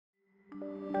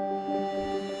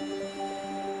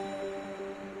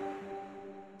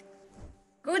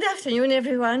afternoon,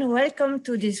 everyone. Welcome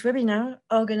to this webinar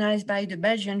organized by the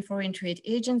Belgian Foreign Trade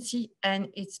Agency and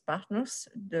its partners,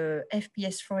 the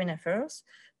FPS Foreign Affairs,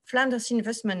 Flanders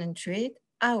Investment and Trade,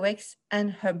 ABH-ACE,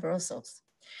 and Hub Brussels.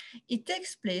 It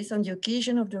takes place on the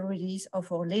occasion of the release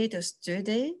of our latest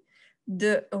study,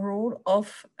 the role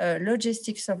of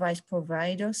logistics service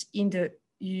providers in the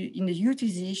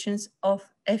utilizations of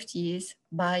FTAs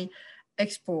by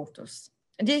exporters.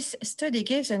 This study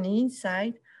gives an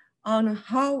insight on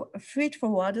how freight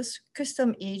forwarders,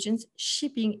 custom agents,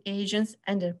 shipping agents,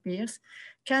 and their peers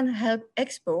can help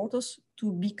exporters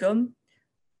to become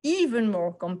even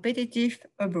more competitive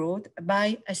abroad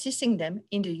by assisting them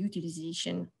in the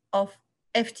utilization of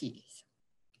FTAs.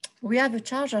 We have a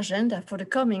charged agenda for the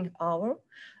coming hour,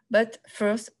 but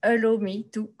first allow me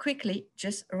to quickly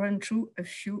just run through a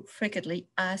few frequently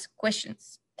asked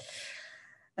questions.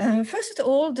 First of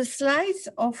all, the slides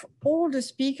of all the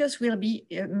speakers will be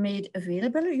made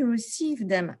available. You receive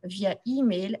them via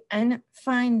email and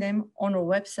find them on our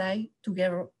website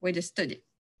together with the study.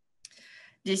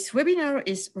 This webinar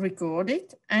is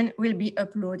recorded and will be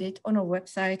uploaded on our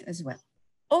website as well.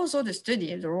 Also, the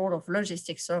study, the role of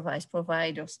logistics service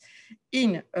providers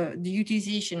in the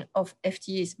utilization of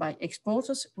FTAs by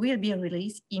exporters, will be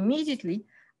released immediately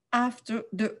after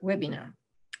the webinar.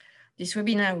 This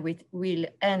webinar will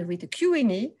end with a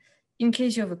Q&A. In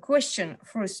case you have a question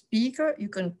for a speaker, you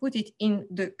can put it in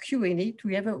the Q&A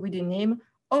together with the name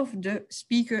of the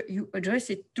speaker you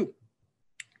address it to.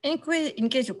 In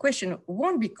case your question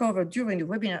won't be covered during the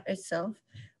webinar itself,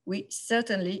 we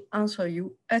certainly answer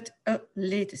you at a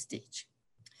later stage.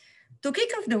 To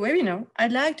kick off the webinar,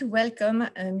 I'd like to welcome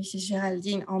Mrs.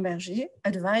 Geraldine Emberger,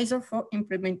 Advisor for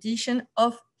Implementation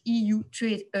of EU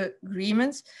Trade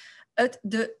Agreements at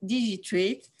the DG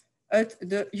Trade at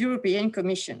the European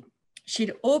Commission.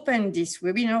 She'll open this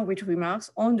webinar with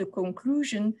remarks on the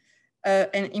conclusion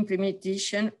and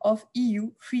implementation of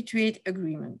EU Free Trade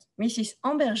Agreement. Mrs.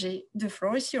 Emberger, the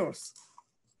floor is yours.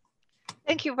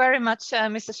 Thank you very much,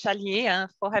 Mr. Chalier,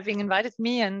 for having invited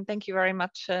me, and thank you very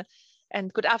much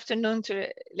and good afternoon to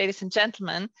ladies and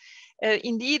gentlemen.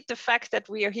 Indeed, the fact that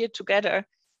we are here together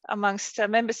amongst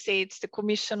member states, the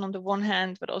Commission on the one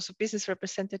hand, but also business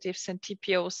representatives and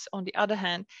TPOs on the other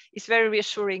hand, is very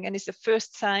reassuring and is the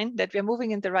first sign that we are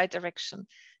moving in the right direction,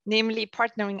 namely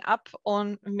partnering up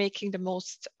on making the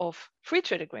most of free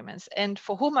trade agreements. And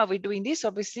for whom are we doing this?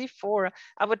 Obviously for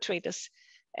our traders.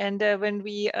 And when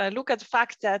we look at the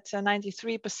fact that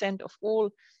 93% of all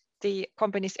the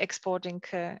companies exporting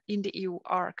in the EU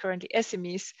are currently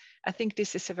SMEs, I think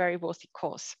this is a very worthy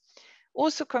cause.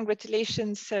 Also,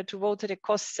 congratulations to Wouter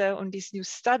Decoster on this new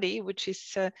study, which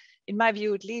is, in my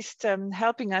view at least,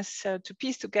 helping us to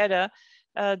piece together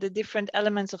the different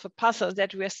elements of a puzzle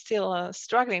that we are still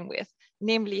struggling with,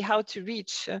 namely how to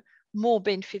reach more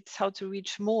benefits, how to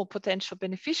reach more potential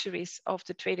beneficiaries of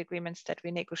the trade agreements that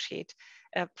we negotiate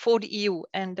for the EU.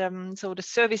 And so the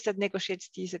service that negotiates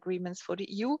these agreements for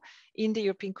the EU in the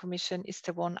European Commission is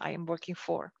the one I am working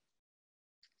for.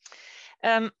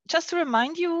 Just to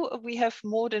remind you, we have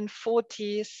more than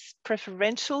 40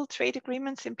 preferential trade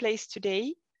agreements in place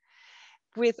today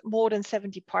with more than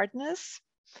 70 partners.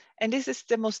 And this is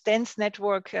the most dense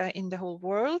network in the whole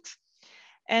world.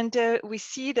 And we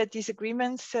see that these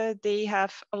agreements, they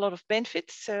have a lot of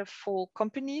benefits for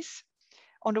companies.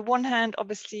 On the one hand,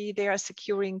 obviously, they are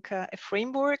securing a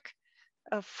framework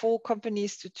for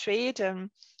companies to trade.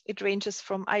 It ranges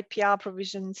from IPR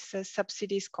provisions,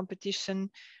 subsidies,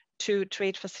 competition, to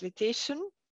trade facilitation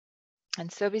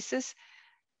and services.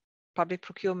 Public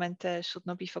procurement should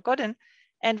not be forgotten.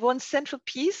 And one central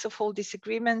piece of all these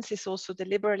agreements is also the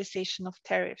liberalization of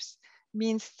tariffs,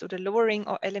 means to the lowering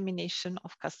or elimination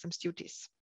of customs duties.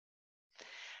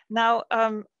 Now,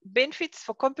 benefits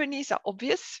for companies are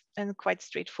obvious and quite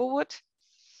straightforward.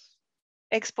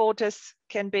 Exporters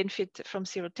can benefit from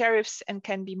zero tariffs and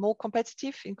can be more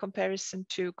competitive in comparison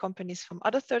to companies from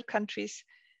other third countries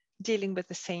dealing with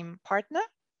the same partner,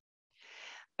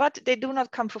 but they do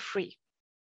not come for free.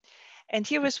 And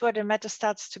here is where the matter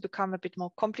starts to become a bit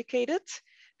more complicated,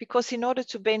 because in order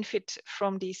to benefit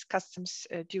from these customs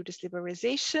duties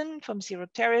liberalization, from zero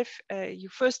tariff, you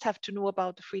first have to know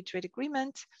about the free trade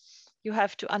agreement. You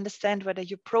have to understand whether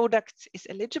your product is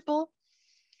eligible.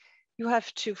 You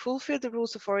have to fulfill the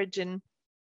rules of origin.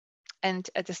 And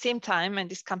at the same time, and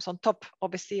this comes on top,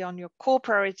 obviously, on your core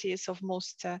priorities of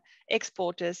most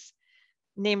exporters,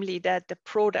 namely that the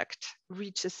product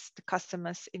reaches the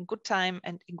customers in good time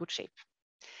and in good shape.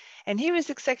 And here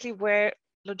is exactly where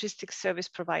logistics service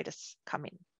providers come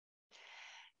in.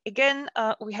 Again,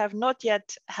 we have not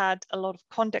yet had a lot of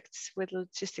contacts with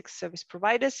logistics service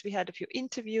providers. We had a few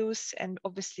interviews, and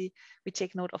obviously we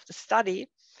take note of the study.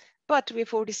 But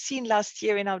we've already seen last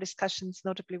year in our discussions,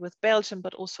 notably with Belgium,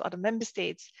 but also other member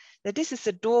states, that this is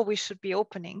a door we should be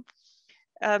opening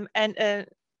and a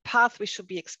path we should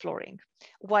be exploring.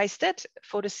 Why is that?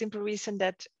 For the simple reason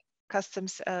that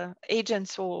customs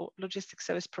agents or logistics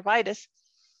service providers,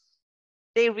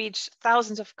 they reach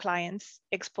thousands of clients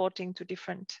exporting to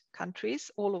different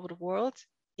countries all over the world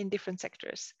in different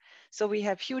sectors. So we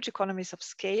have huge economies of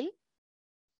scale,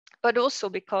 but also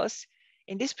because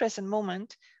in this present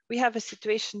moment, we have a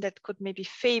situation that could maybe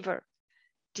favor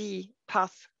the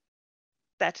path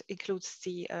that includes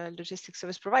the logistics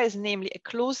service providers, namely a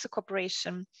closer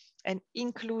cooperation and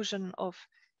inclusion of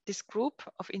this group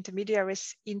of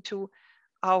intermediaries into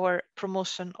our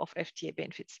promotion of FTA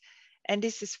benefits. And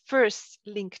this is first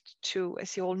linked to,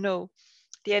 as you all know,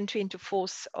 the entry into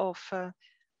force of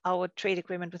our trade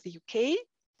agreement with the UK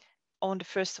on the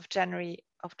 1st of January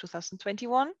of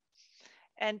 2021,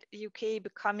 and the UK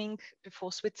becoming,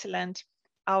 before Switzerland,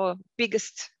 our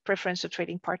biggest preferential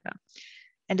trading partner.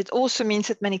 And it also means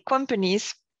that many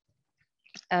companies,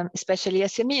 especially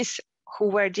SMEs, who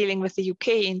were dealing with the UK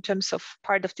in terms of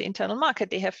part of the internal market,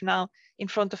 they have now in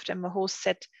front of them a whole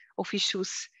set of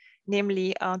issues.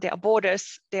 Namely, there are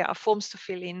borders, there are forms to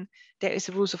fill in, there is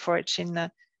a rules of origin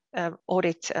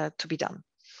audit to be done.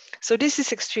 So this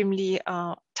is extremely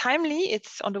timely.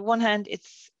 It's on the one hand,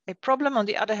 it's a problem. On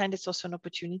the other hand, it's also an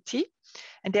opportunity.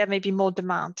 And there may be more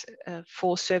demand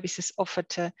for services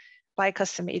offered by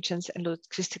custom agents and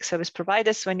logistics service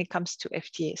providers when it comes to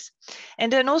FTAs.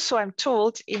 And then also I'm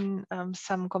told in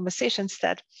some conversations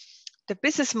that the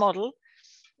business model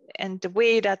and the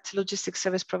way that logistics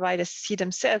service providers see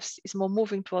themselves is more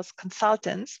moving towards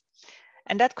consultants.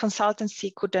 And that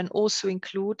consultancy could then also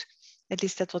include, at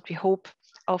least that's what we hope,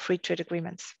 our free trade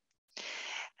agreements.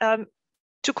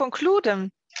 To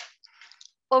conclude,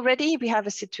 already we have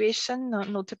a situation,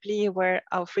 notably where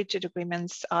our free trade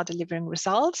agreements are delivering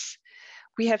results.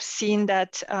 We have seen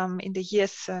that in the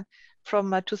years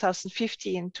from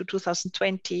 2015 to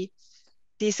 2020,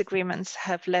 these agreements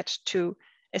have led to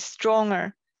a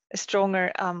stronger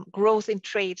growth in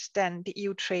trade than the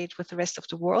EU trade with the rest of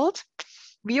the world.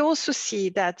 We also see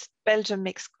that Belgium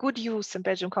makes good use and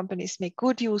Belgian companies make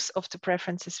good use of the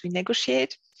preferences we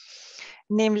negotiate.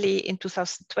 Namely, in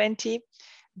 2020,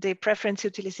 the preference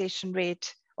utilization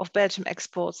rate of Belgium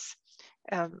exports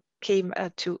came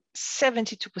to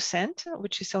 72%,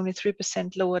 which is only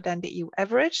 3% lower than the EU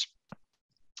average.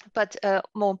 But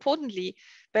more importantly,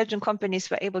 Belgian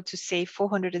companies were able to save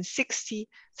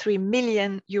 463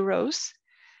 million euros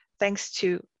thanks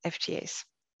to FTAs.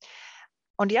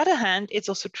 On the other hand, it's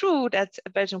also true that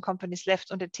Belgian companies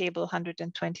left on the table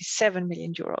 127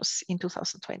 million euros in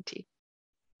 2020.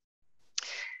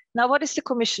 Now, what is the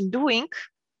Commission doing?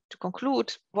 To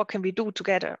conclude, what can we do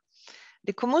together?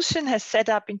 The Commission has set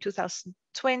up in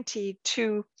 2020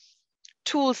 two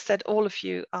tools that all of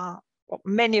you are, or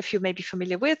many of you may be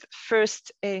familiar with.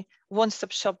 First, a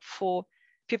one-stop shop for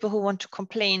people who want to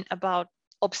complain about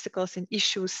obstacles and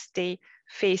issues they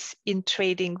face in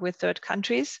trading with third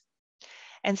countries.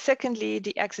 And secondly,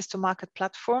 the Access to Market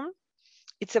platform.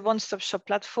 It's a one-stop shop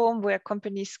platform where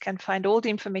companies can find all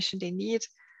the information they need,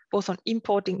 both on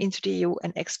importing into the EU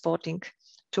and exporting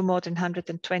to more than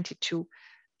 122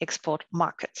 export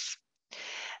markets.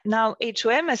 Now,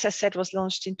 HOM, as I said, was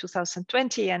launched in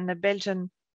 2020, and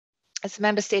Belgium as a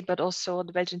member state, but also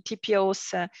the Belgian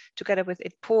TPOs, together with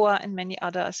ITPOA and many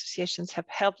other associations, have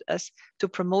helped us to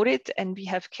promote it. And we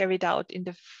have carried out in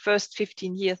the first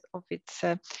 15 years of its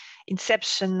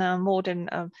inception more than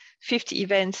 50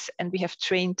 events, and we have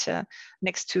trained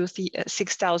next to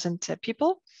 6,000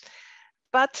 people.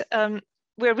 But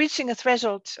we're reaching a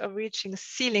threshold, reaching a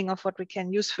ceiling of what we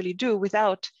can usefully do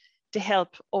without the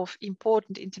help of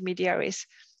important intermediaries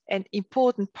and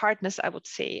important partners, I would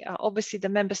say. Obviously, the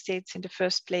member states in the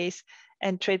first place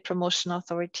and trade promotion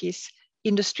authorities,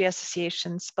 industry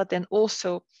associations, but then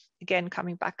also, again,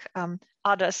 coming back,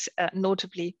 others,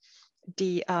 notably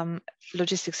the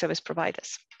logistics service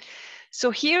providers.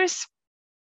 So here's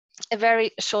a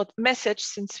very short message,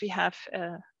 since we have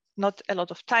not a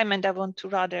lot of time, and I want to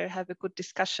rather have a good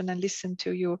discussion and listen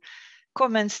to your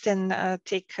comments than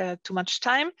take too much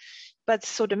time. But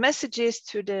so the message is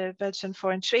to the Belgian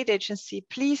Foreign Trade Agency: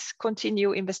 please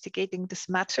continue investigating this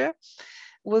matter.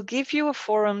 We'll give you a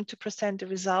forum to present the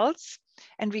results,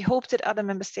 and we hope that other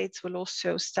member states will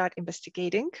also start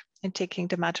investigating and taking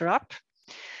the matter up.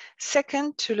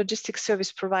 Second, to logistics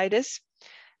service providers,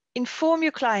 inform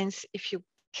your clients if you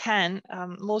can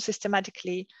more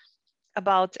systematically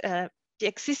about the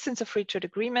existence of free trade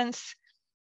agreements,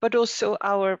 but also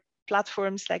our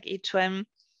platforms like H2M,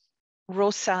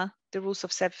 ROSA, the rules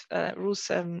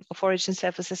of origin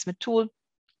self-assessment tool,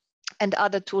 and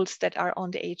other tools that are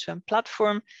on the H2M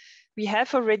platform. We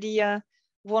have already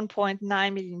 1.9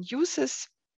 million users,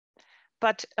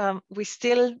 but we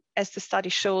still, as the study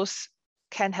shows,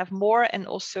 can have more and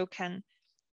also can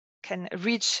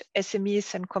reach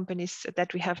SMEs and companies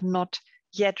that we have not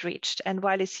yet reached. And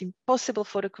while it's impossible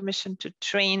for the Commission to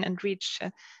train and reach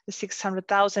the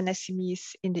 600,000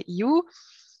 SMEs in the EU,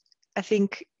 I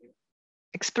think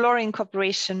exploring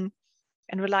cooperation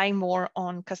and relying more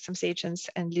on customs agents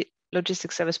and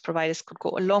logistics service providers could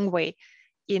go a long way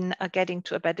in getting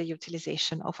to a better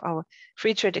utilization of our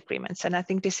free trade agreements. And I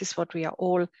think this is what we are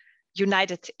all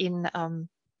united in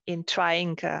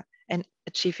trying and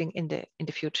achieving in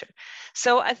the future.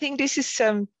 So I think this is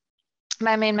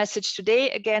my main message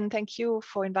today. Again, thank you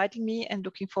for inviting me and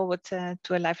looking forward to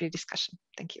a lively discussion.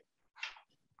 Thank you.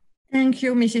 Thank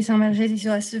you, Mrs. Emberger. This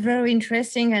was very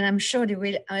interesting, and I'm sure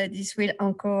this will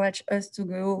encourage us to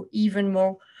go even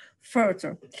more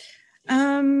further.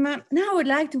 Now I would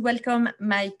like to welcome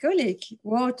my colleague,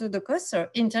 Wouter Decoster,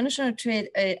 International Trade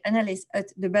Analyst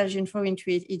at the Belgian Foreign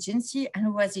Trade Agency, and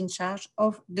who was in charge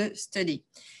of the study.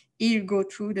 He'll go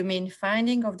through the main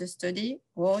finding of the study.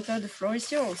 Wouter, the floor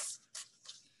is yours.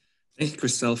 Thank you,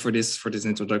 Christelle, for this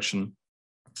introduction.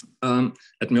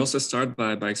 Let me also start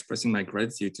by expressing my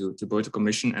gratitude to both the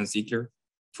Commission and Ziegler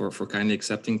for kindly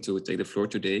accepting to take the floor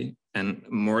today. And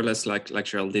more or less like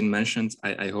Geraldine mentioned,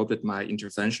 I hope that my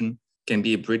intervention can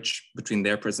be a bridge between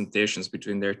their presentations,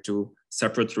 between their two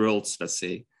separate worlds, let's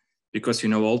say, because you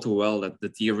know all too well that the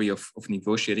theory of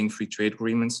negotiating free trade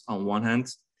agreements on one hand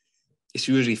is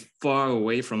usually far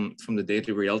away from the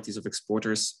daily realities of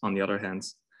exporters on the other hand.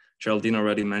 Geraldine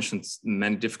already mentioned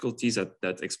many difficulties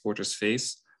that exporters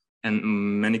face, and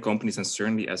many companies and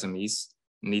certainly SMEs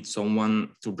need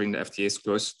someone to bring the FTAs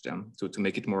close to them to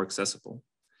make it more accessible.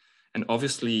 And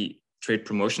obviously, trade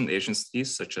promotion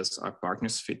agencies such as our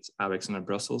partners, FIT, ABH-ACE, and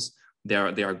Brussels, they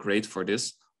are great for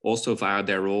this, also via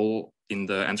their role in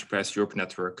the Enterprise Europe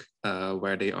network,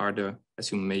 where they are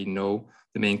as you may know,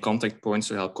 the main contact points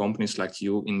to help companies like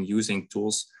you in using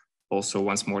tools, also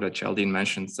once more that Geraldine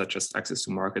mentioned, such as access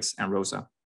to markets and ROSA.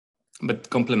 But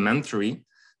complementary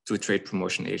to trade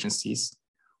promotion agencies,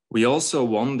 we also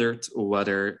wondered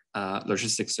whether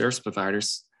logistics service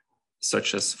providers,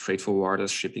 such as freight forwarders,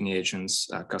 shipping agents,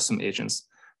 custom agents,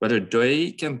 whether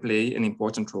they can play an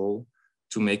important role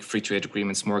to make free trade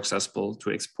agreements more accessible to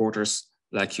exporters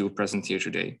like you present here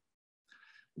today.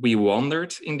 We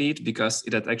wondered indeed because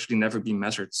it had actually never been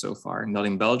measured so far, not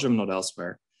in Belgium, not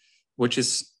elsewhere, which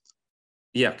is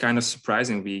kind of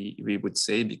surprising, we would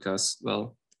say, because,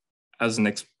 well, as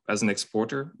an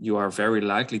exporter, you are very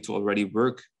likely to already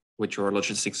work with your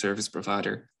logistics service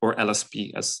provider, or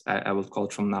LSP, as I will call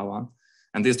it from now on.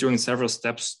 And this during several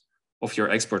steps of your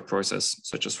export process,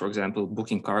 such as, for example,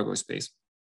 booking cargo space.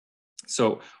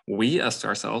 So we asked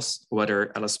ourselves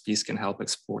whether LSPs can help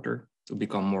exporter to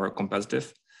become more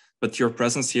competitive. But your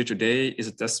presence here today is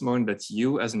a testimony that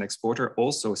you as an exporter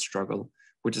also struggle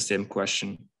with the same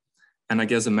question. And I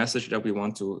guess the message that we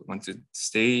want to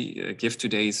give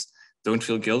today is, don't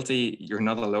feel guilty, you're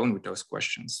not alone with those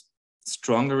questions.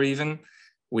 Stronger even,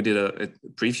 we did a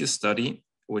previous study,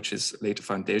 which is laid the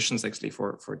foundations actually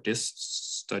for this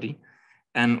study.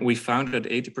 And we found that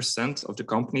 80% of the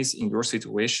companies in your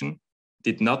situation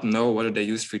did not know whether they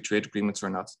use free trade agreements or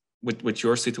not. With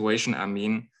your situation, I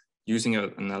mean using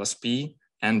an LSP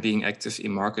and being active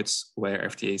in markets where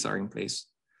FTAs are in place.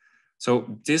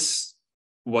 So this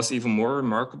was even more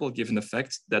remarkable given the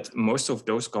fact that most of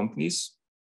those companies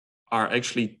are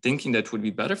actually thinking that it would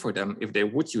be better for them if they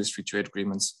would use free trade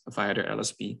agreements via their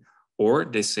LSP. Or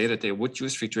they say that they would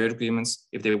use free trade agreements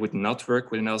if they would not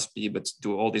work with an LSP, but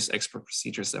do all these export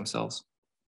procedures themselves.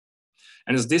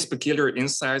 And it's this peculiar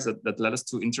insights that led us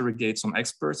to interrogate some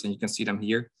experts, and you can see them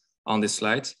here on this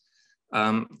slide,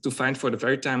 to find for the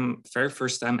very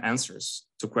first time answers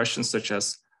to questions such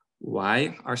as,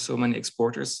 why are so many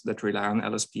exporters that rely on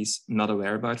LSPs not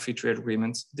aware about free trade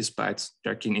agreements despite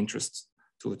their keen interest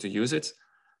to use it?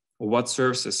 What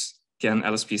services can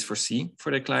LSPs foresee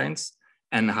for their clients?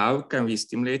 And how can we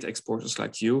stimulate exporters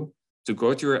like you to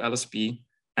go to your LSP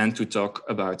and to talk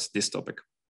about this topic?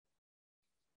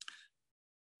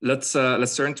 Let's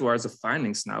turn towards the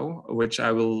findings now, which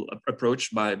I will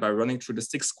approach by running through the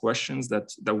 6 questions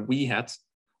that we had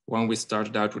when we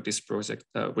started out with this project.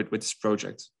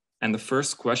 And the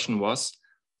first question was,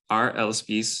 are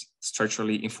LSPs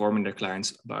structurally informing their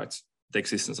clients about the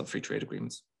existence of free trade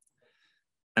agreements?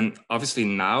 And obviously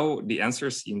now the answer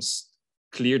seems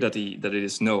clear that it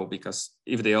is no, because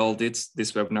if they all did,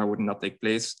 this webinar would not take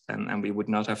place and we would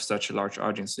not have such a large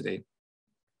audience today.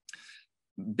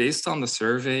 Based on the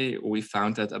survey, we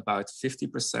found that about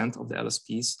 50% of the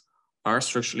LSPs are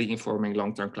structurally informing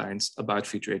long-term clients about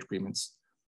free trade agreements.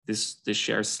 This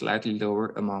share is slightly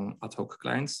lower among ad hoc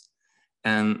clients.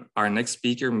 And our next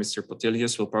speaker, Mr.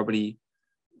 Pottilius, will probably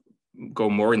go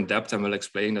more in depth and will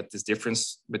explain that this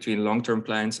difference between long-term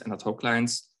clients and ad hoc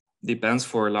clients depends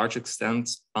for a large extent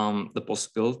on the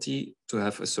possibility to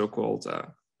have a so-called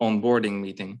onboarding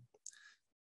meeting.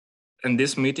 And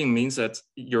this meeting means that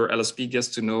your LSP gets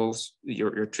to know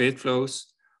your trade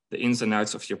flows, the ins and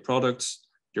outs of your products,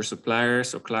 your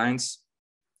suppliers or clients,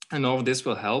 and all of this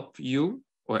will help you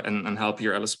and help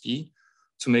your LSP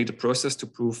to make the process to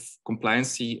prove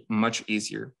compliancy much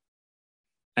easier.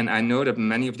 And I know that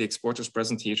many of the exporters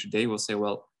present here today will say,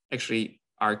 well, actually,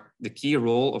 the key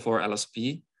role of our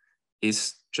LSP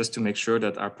is just to make sure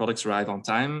that our products arrive on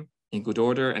time, in good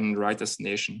order, and in the right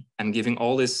destination. And giving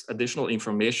all this additional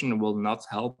information will not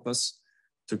help us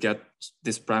to get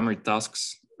these primary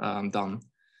tasks done.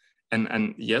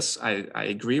 And yes, I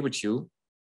agree with you,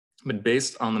 but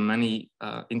based on the many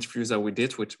interviews that we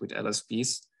did with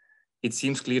LSPs, it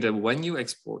seems clear that when you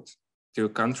export to a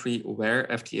country where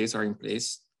FTAs are in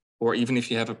place, or even if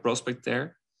you have a prospect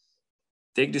there,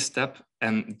 take this step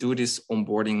and do this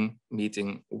onboarding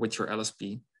meeting with your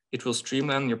LSP. It will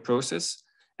streamline your process.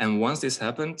 And once this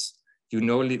happens, you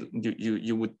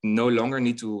would no longer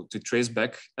need to trace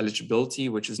back eligibility,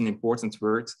 which is an important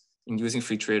word in using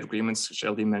free trade agreements.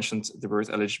 Geraldine mentioned the word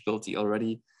eligibility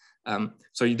already.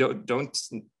 So you don't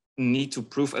need to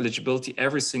prove eligibility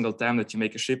every single time that you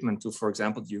make a shipment to, for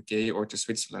example, the UK or to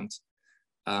Switzerland,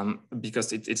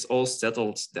 because it's all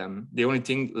settled then. The only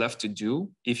thing left to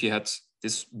do, if you had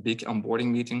this big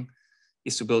onboarding meeting,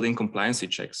 is to build in compliancy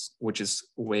checks, which is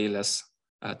way less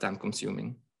time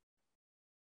consuming.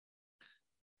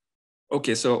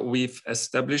 Okay, so we've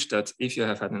established that if you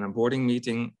have had an onboarding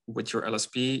meeting with your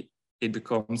LSP, it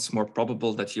becomes more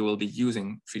probable that you will be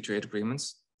using free trade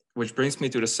agreements, which brings me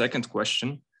to the second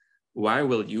question. Why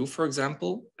will you, for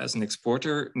example, as an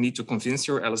exporter, need to convince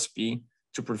your LSP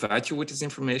to provide you with this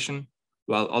information,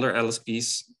 while other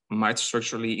LSPs might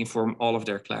structurally inform all of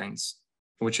their clients,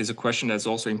 which is a question that's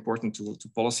also important to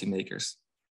policymakers.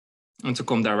 And to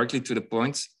come directly to the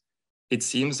point, it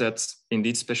seems that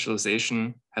indeed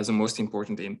specialization has the most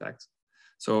important impact.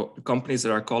 So companies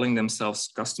that are calling themselves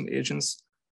custom agents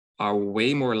are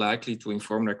way more likely to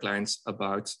inform their clients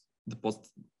about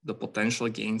the potential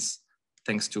gains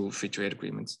thanks to free trade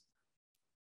agreements.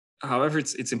 However,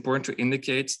 it's important to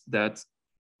indicate that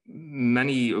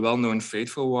many well-known freight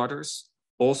forwarders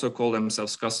also call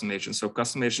themselves custom agents. So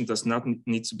custom agent does not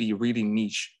need to be really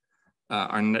niche.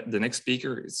 The next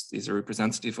speaker is a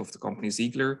representative of the company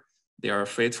Ziegler. They are a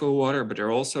freight forwarder, but they're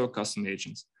also a custom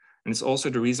agent. And it's also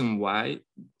the reason why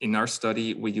in our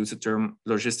study, we use the term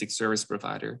logistics service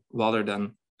provider rather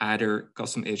than either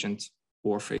custom agent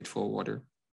or freight forwarder.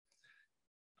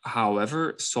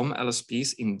 However, some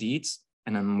LSPs indeed,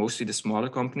 and then mostly the smaller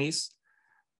companies,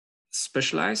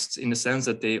 specialized in the sense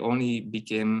that they only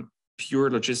became pure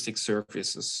logistics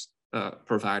services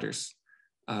providers.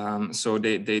 So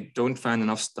they don't find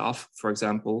enough staff, for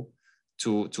example,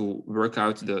 to work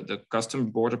out the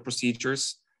custom border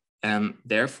procedures. And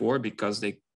therefore, because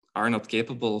they are not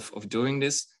capable of doing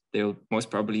this, they will most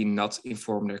probably not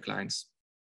inform their clients.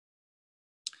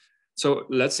 So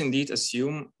let's indeed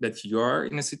assume that you are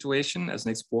in a situation as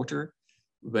an exporter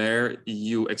where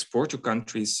you export to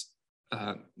countries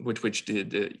with which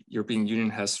the European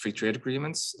Union has free trade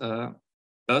agreements,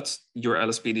 but your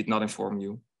LSP did not inform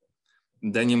you.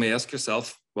 Then you may ask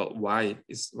yourself, well, why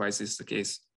is this the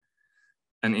case?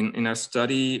 And in our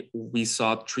study, we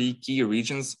saw three key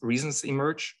reasons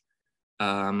emerge.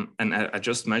 And I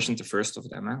just mentioned the first of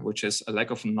them, which is a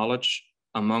lack of knowledge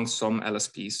among some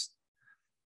LSPs.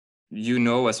 You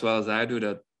know as well as I do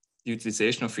that the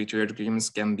utilization of free trade agreements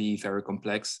can be very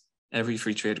complex. Every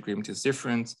free trade agreement is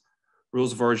different.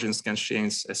 Rules of origins can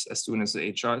change as soon as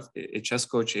the HS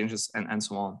code changes and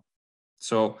so on.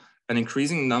 So an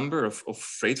increasing number of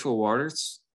freight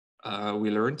forwarders,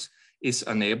 we learned, is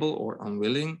unable or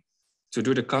unwilling to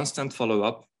do the constant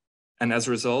follow-up. And as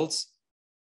a result,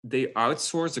 they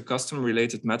outsource the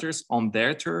custom-related matters on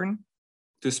their turn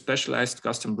to specialized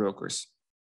custom brokers.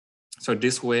 So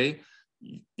this way,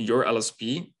 your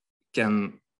LSP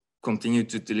can continue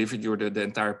to deliver you the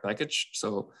entire package.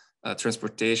 So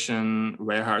transportation,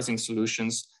 warehousing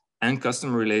solutions, and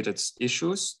custom-related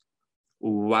issues,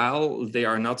 while they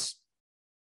are not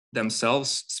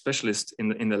themselves specialists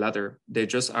in the latter. They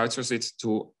just outsource it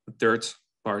to a third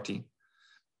party.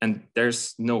 And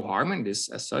there's no harm in this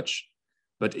as such.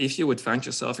 But if you would find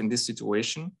yourself in this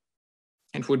situation,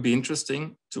 it would be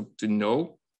interesting to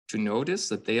notice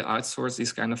that they outsource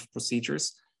these kind of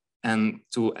procedures, and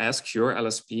to ask your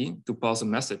LSP to pass a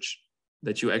message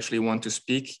that you actually want to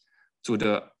speak to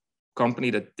the company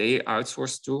that they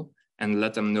outsource to, and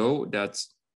let them know that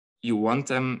you want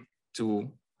them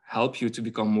to help you to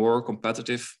become more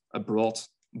competitive abroad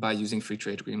by using free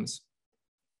trade agreements.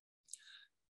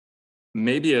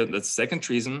 Maybe the second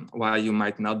reason why you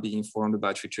might not be informed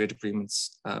about free trade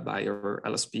agreements by your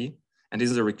LSP, and this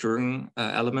is a recurring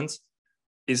element,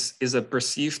 is a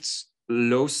perceived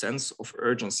low sense of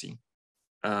urgency.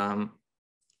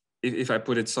 If I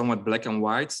put it somewhat black and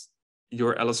white,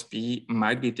 your LSP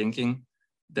might be thinking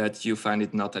that you find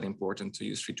it not that important to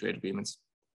use free trade agreements.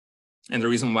 And the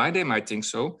reason why they might think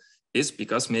so is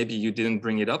because maybe you didn't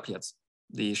bring it up yet,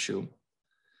 the issue.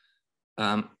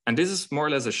 And this is more or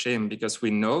less a shame, because we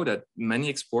know that many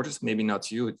exporters, maybe not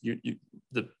you,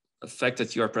 the fact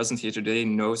that you are present here today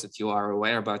knows that you are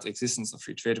aware about the existence of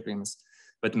free trade agreements,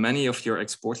 but many of your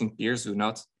exporting peers do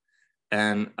not.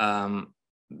 And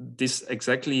this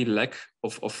exactly lack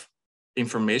of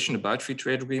information about free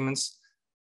trade agreements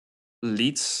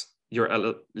leads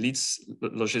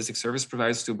logistics service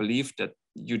providers to believe that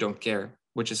you don't care,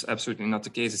 which is absolutely not the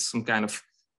case. It's some kind of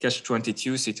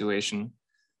catch-22 situation.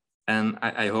 And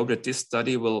I hope that this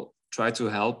study will try to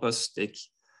help us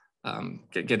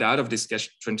get out of this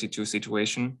catch-22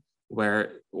 situation,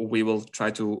 where we will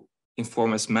try to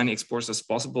inform as many exporters as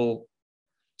possible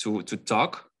to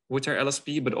talk with their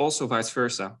LSP, but also vice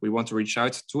versa. We want to reach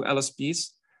out to LSPs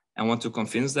and want to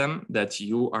convince them that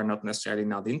you are not necessarily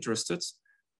not interested,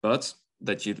 but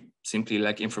that you simply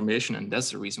lack information, and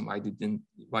that's the reason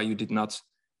why you did not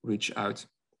reach out.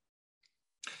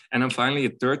 And then finally, a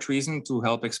third reason to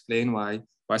help explain why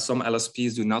some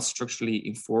LSPs do not structurally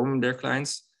inform their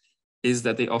clients is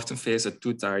that they often face a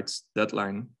too tight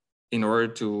deadline in order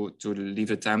to leave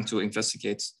the time to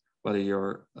investigate whether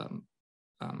your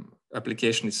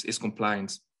application is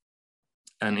compliant.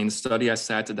 And in the study, I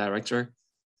cite the director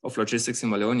of logistics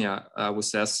in Wallonia, who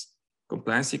says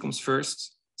compliancy comes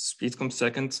first, speed comes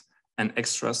second, and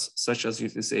extras such as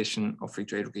utilization of free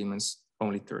trade agreements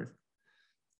only third.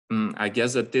 I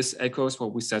guess that this echoes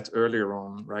what we said earlier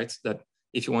on, right? That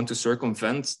if you want to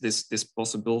circumvent this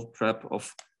possible trap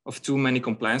of too many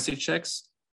compliancy checks,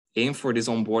 aim for this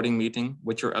onboarding meeting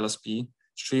with your LSP,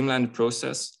 streamline the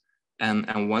process,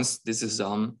 and once this is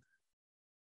done,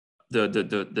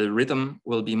 the rhythm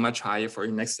will be much higher for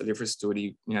your next deliveries to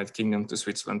the United Kingdom, to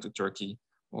Switzerland, to Turkey,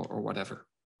 or whatever.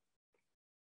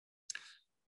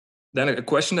 Then a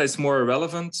question that is more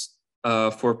relevant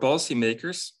for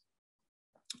policymakers: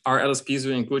 are LSPs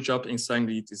doing a good job in signing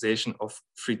the utilization of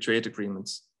free trade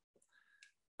agreements?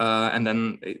 And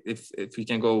then if we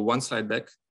can go one slide back.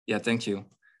 Yeah, thank you.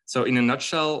 So in a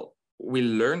nutshell, we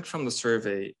learned from the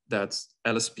survey that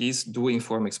LSPs do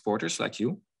inform exporters like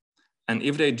you. And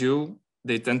if they do,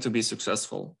 they tend to be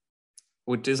successful.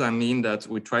 With this, I mean that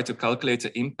we try to calculate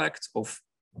the impact of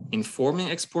informing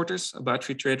exporters about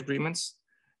free trade agreements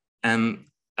and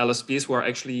LSPs who are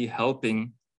actually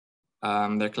helping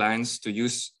their clients to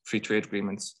use free trade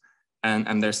agreements.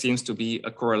 And there seems to be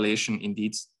a correlation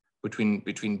indeed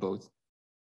between both.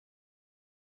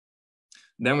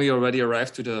 Then we already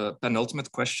arrived to the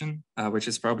penultimate question, which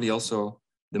is probably also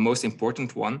the most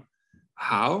important one.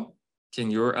 How can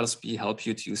your LSP help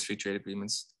you to use free trade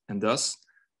agreements? And thus,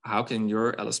 how can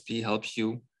your LSP help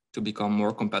you to become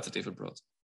more competitive abroad?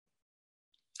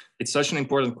 It's such an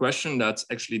important question that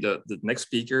actually the next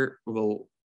speaker will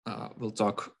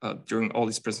talk during all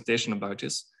this presentation about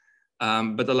this.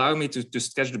 But allow me to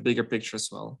sketch the bigger picture as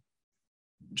well.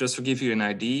 Just to give you an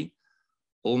idea,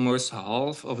 almost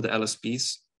half of the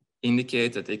LSPs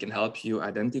indicate that they can help you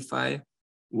identify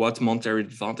what monetary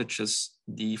advantages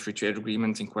the free trade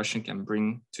agreement in question can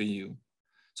bring to you.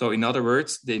 So in other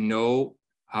words, they know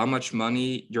how much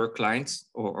money your clients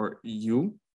or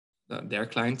you, their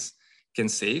clients, can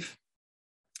save,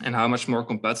 and how much more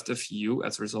competitive you,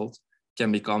 as a result,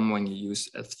 can become when you use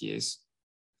FTAs.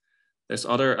 There's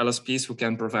other LSPs who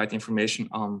can provide information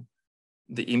on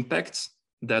the impact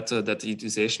that the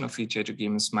utilization of free trade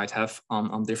agreements might have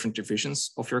on different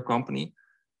divisions of your company,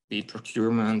 be it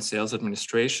procurement, sales,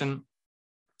 administration.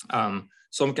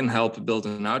 Some can help build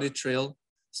an audit trail.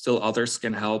 Still others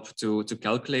can help to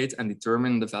calculate and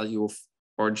determine the value of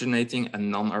originating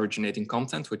and non-originating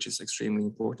content, which is extremely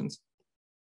important.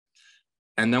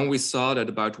 And then we saw that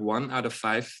about 1 out of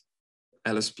 5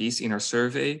 LSPs in our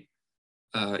survey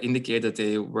indicate that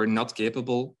they were not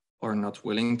capable or not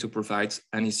willing to provide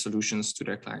any solutions to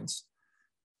their clients.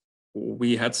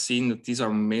 We had seen that these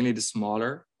are mainly the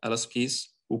smaller LSPs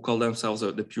who call themselves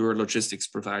the pure logistics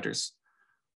providers.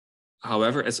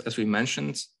 However, as we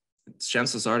mentioned,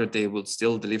 chances are that they would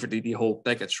still deliver the whole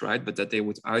package, right? But that they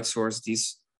would outsource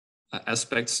these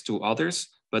aspects to others,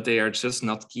 but they are just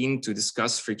not keen to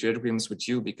discuss free trade agreements with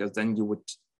you, because then you would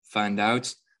find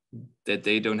out that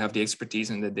they don't have the expertise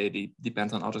and that they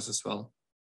depend on others as well.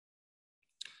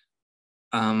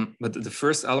 But the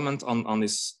first element on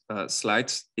this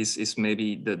slide is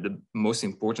maybe the most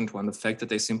important one, the fact that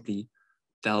they simply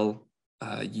tell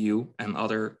you and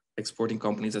other exporting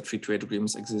companies that free trade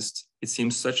agreements exist. It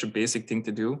seems such a basic thing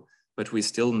to do, but we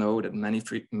still know that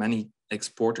many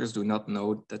exporters do not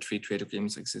know that free trade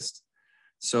agreements exist.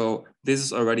 So this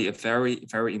is already a very,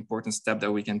 very important step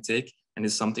that we can take, and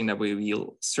is something that we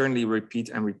will certainly repeat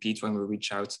and repeat when we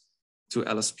reach out to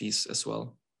LSPs as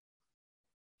well.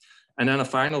 And then a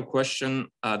final question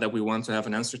that we want to have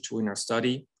an answer to in our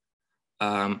study.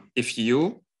 If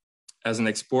you, as an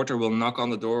exporter, will knock on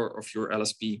the door of your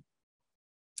LSP,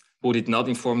 who did not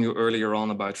inform you earlier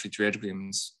on about free trade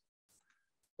agreements,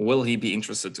 will he be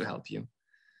interested to help you?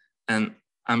 And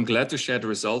I'm glad to share the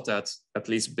result that, at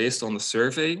least based on the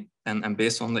survey and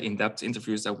based on the in-depth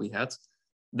interviews that we had,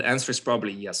 the answer is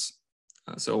probably yes.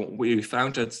 So we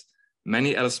found that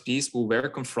many LSPs who were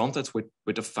confronted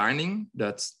with the finding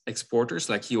that exporters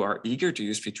like you are eager to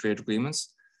use free trade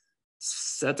agreements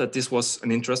said that this was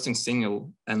an interesting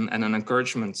signal and an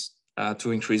encouragement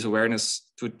to increase awareness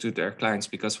to their clients,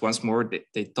 because once more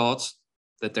they thought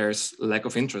that there's lack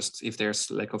of interest if there's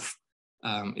lack of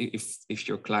if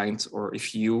your client or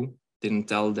if you didn't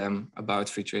tell them about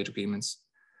free trade agreements.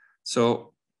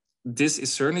 So this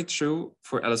is certainly true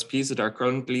for LSPs that are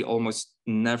currently almost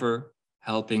never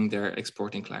helping their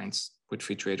exporting clients with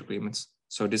free trade agreements.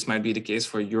 So this might be the case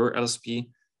for your LSP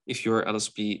if your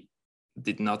LSP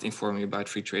did not inform you about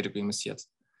free trade agreements yet.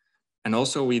 And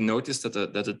also we noticed that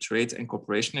the trade and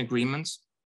cooperation agreements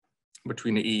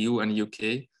between the EU and the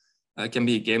UK can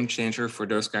be a game changer for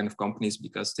those kind of companies,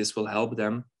 because this will help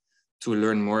them to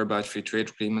learn more about free trade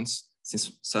agreements,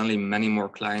 since suddenly many more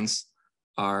clients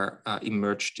are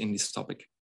immersed in this topic.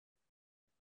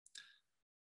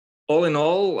 All in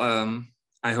all,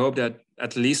 I hope that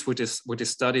at least with this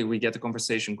study, we get the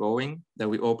conversation going, that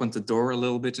we opened the door a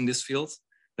little bit in this field.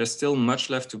 There's still much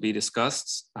left to be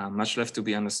discussed, much left to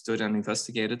be understood and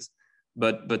investigated,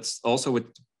 but also with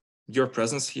your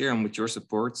presence here and with your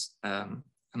support,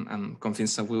 I'm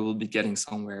convinced that we will be getting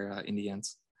somewhere in the end.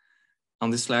 On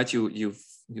this slide, you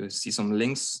see some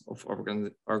links of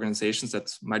organizations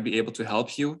that might be able to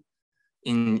help you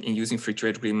in using free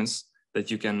trade agreements that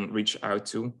you can reach out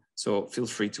to. So feel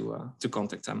free to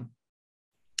contact them.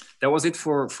 That was it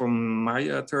from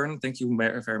my turn. Thank you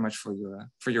very much for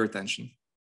your attention.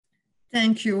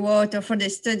 Thank you, Wouter, for the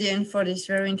study and for this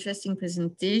very interesting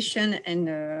presentation, and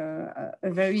a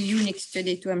very unique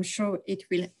study too. I'm sure it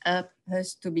will help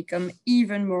us to become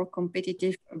even more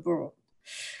competitive abroad.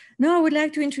 Now I would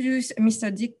like to introduce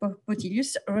Mr. Dirk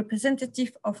Pottilius, a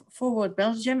representative of FORWARD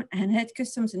Belgium and Head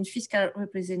Customs and Fiscal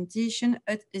Representation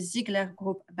at Ziegler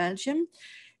Group Belgium.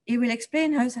 He will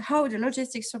explain us how the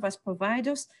logistics service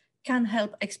providers can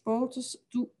help exporters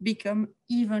to become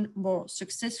even more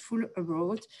successful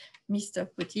abroad. Mr.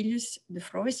 Pottilius, the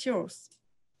floor is yours.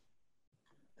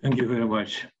 Thank you very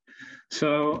much.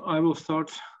 So I will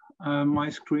start my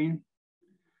screen.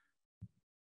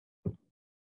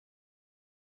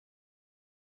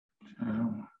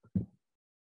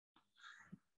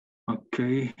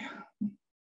 Okay, you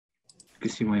can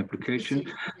see my application.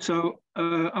 So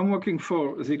I'm working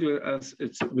for Ziegler, as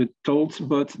it's a bit told,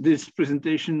 but this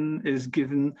presentation is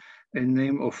given in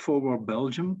name of FORWARD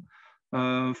Belgium.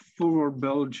 FORWARD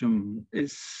Belgium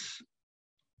is,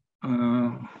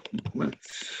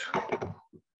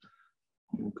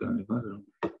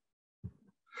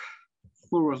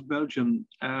 FORWARD Belgium,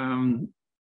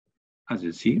 as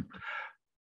you see,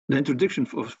 the introduction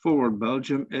of FORWARD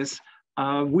Belgium is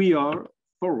FORWARD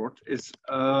is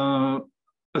a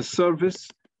service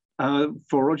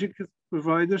for logistics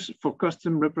providers, for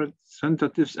custom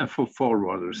representatives, and for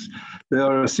forwarders. They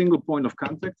are a single point of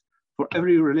contact for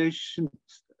every relation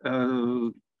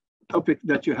topic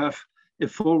that you have in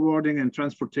forwarding and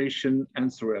transportation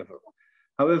and so ever.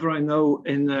 However, I know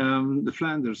in the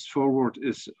Flanders, FORWARD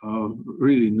is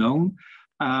really known.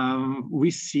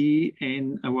 We see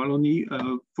in Wallonie,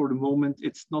 for the moment,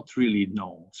 it's not really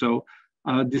known. So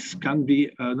this can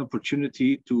be an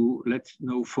opportunity to let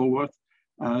know FORWARD.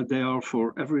 They are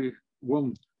for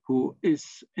everyone who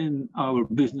is in our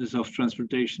business of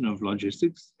transportation of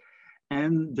logistics,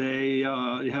 and they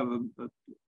have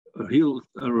a real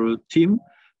team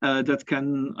that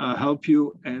can help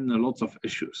you in a lot of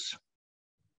issues.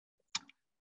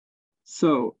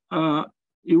 So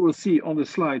you will see on the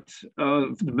slide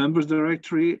the members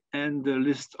directory and the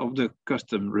list of the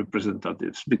custom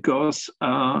representatives, because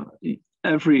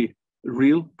every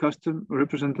real custom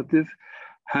representative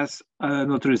has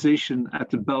an authorization at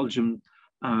the Belgian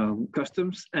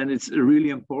customs, and it's really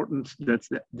important that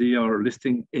they are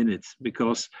listing in it,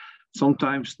 because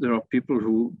sometimes there are people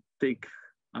who take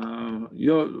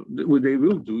they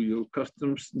will do your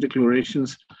customs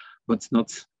declarations, but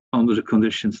not under the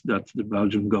conditions that the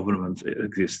Belgian government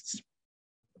exists.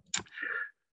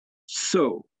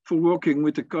 So for working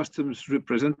with the customs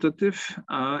representative,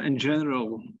 in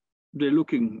general, they're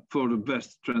looking for the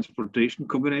best transportation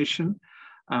combination.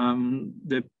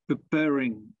 They're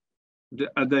preparing the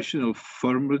additional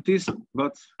formalities,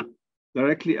 but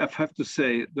directly I have to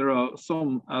say there are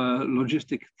some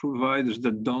logistic providers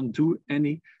that don't do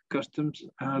any customs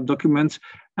documents,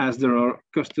 as there are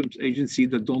customs agencies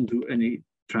that don't do any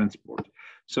transport.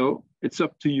 So it's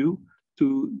up to you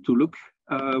to look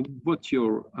what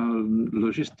your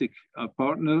logistic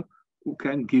partner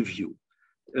can give you.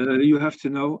 You have to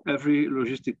know every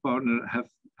logistic partner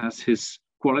has his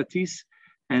qualities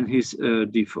and his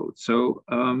defaults. So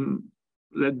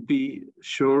let's be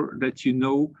sure that you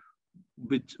know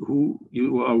with who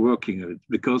you are working with,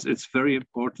 because it's very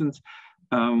important.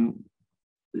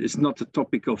 It's not the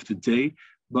topic of the day,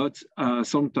 but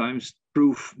sometimes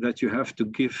proof that you have to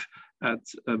give at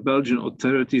Belgian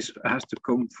authorities has to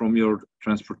come from your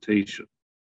transportation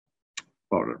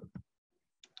partner.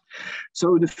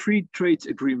 So the free trade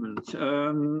agreement.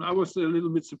 I was a little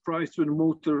bit surprised when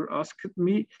Wouter asked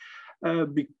me,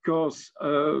 because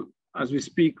as we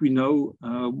speak, we know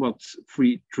what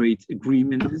free trade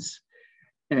agreement is.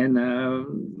 And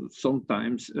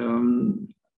sometimes,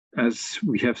 as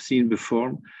we have seen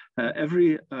before,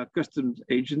 every customs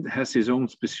agent has his own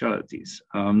specialties.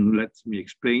 Let me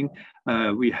explain.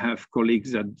 We have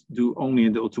colleagues that do only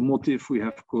in the automotive. We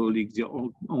have colleagues that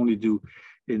only do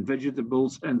in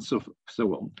vegetables and so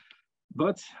on.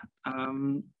 But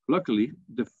luckily,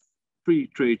 the free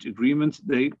trade agreement,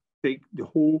 they take the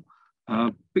whole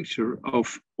picture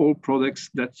of all products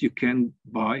that you can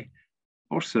buy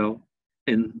or sell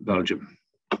in Belgium.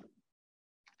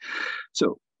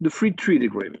 So the free trade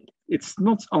agreement, it's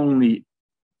not only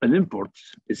an import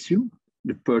issue,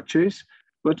 the purchase,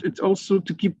 but it's also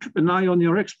to keep an eye on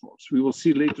your exports. We will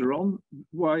see later on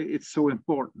why it's so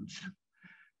important.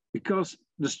 Because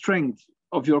the strength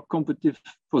of your competitive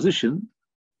position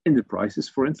in the prices,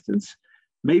 for instance,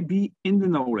 may be in the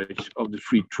knowledge of the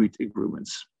free trade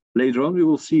agreements. Later on, we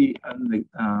will see an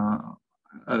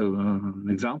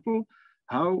example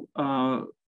how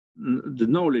the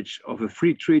knowledge of a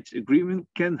free trade agreement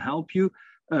can help you,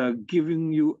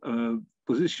 giving you a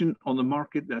position on the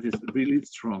market that is really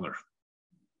stronger.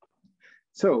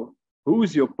 So who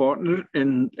is your partner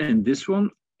in this one?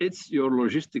 It's your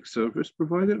logistics service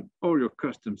provider or your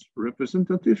customs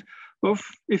representative, or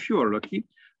if you are lucky,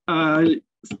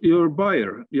 your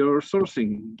buyer, your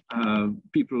sourcing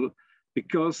people,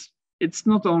 because it's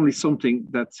not only something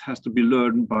that has to be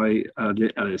learned by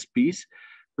the LSPs,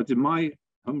 but in my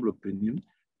humble opinion,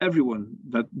 everyone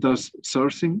that does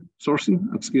sourcing,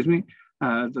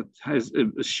 that has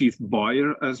a chief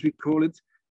buyer, as we call it,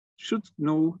 should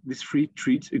know this free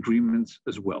trade agreement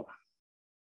as well.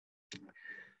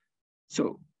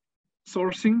 So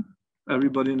sourcing,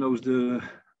 everybody knows the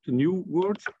new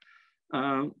word.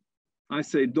 I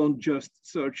say don't just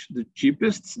search the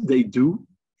cheapest, they do.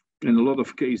 In a lot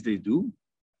of cases they do.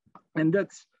 And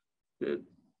that's the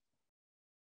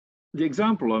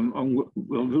example I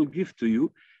will give to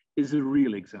you is a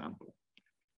real example.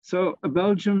 So a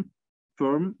Belgian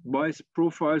firm buys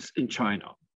profiles in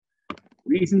China.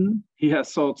 Reason he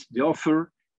has sought the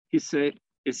offer, he said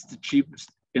it's the cheapest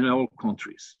in all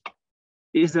countries.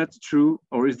 Is that true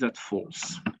or is that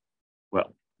false?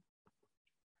 Well,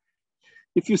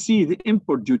 if you see the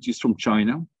import duties from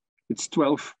China, it's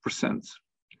 12%.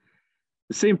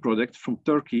 The same product from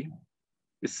Turkey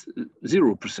is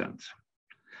 0%.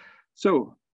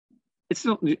 So it's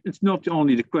not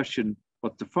only the question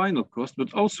what the final cost,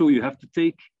 but also you have to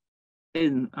take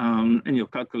in your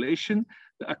calculation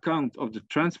the account of the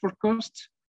transport costs,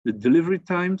 the delivery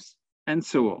times, and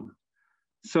so on.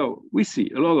 So we see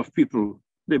a lot of people,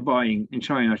 they're buying in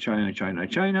China,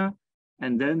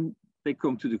 and then they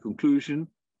come to the conclusion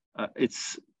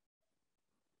it's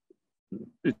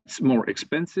more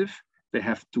expensive. They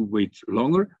have to wait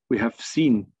longer. We have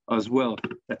seen as well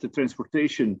that the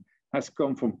transportation has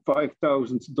come from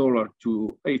 $5,000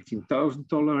 to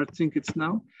 $18,000, I think it's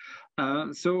now.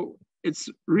 So it's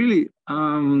really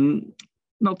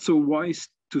not so wise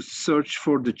to search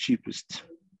for the cheapest.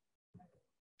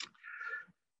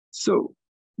 So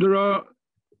there are,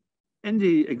 in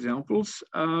the examples,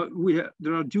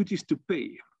 there are duties to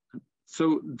pay.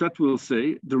 So that will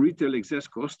say the retail excess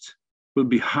costs will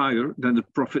be higher than the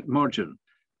profit margin.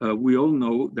 We all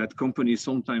know that companies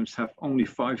sometimes have only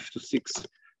 5 to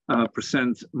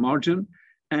 6% margin,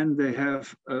 and they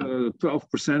have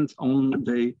 12% on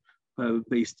the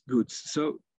based goods.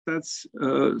 So that's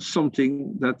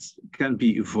something that can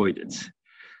be avoided.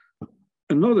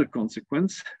 Another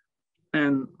consequence,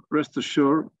 and rest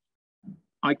assured,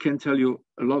 I can tell you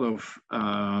a lot of,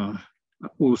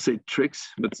 we'll say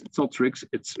tricks, but it's not tricks,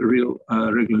 it's real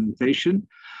regulation.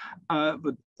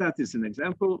 But that is an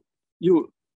example.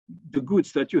 The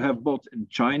goods that you have bought in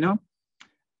China,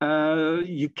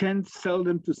 you can't sell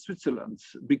them to Switzerland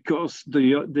because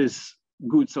these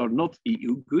goods are not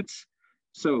EU goods.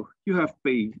 So you have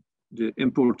paid the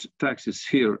import taxes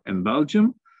here in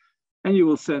Belgium, and you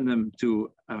will send them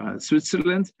to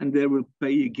Switzerland, and they will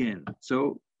pay again.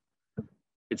 So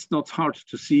it's not hard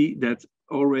to see that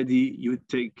already you're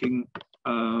taking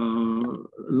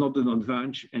not an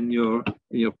advantage in your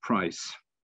price.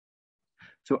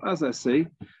 So as I say,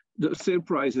 the sale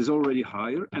price is already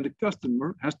higher, and the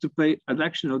customer has to pay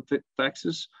additional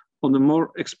taxes on the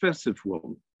more expensive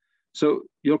one. So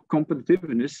your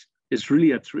competitiveness is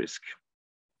really at risk.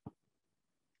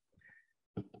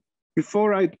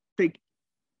 Before I take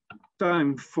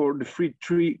time for the free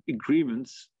trade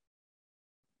agreements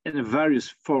in the various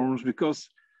forms, because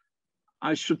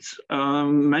I should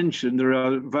mention there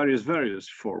are various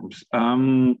forms,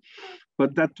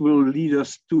 but that will lead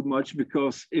us too much,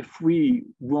 because if we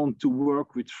want to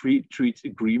work with free trade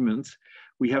agreements,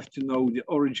 we have to know the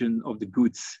origin of the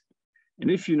goods.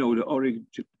 And if you know the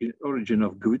origin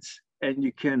of goods, and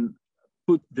you can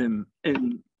put them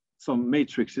in some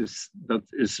matrices that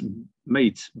is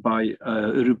made by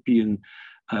European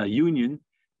Union,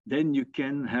 then you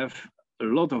can have a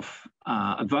lot of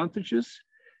advantages.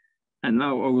 And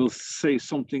now I will say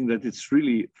something that it's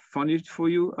really funny for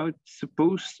you, I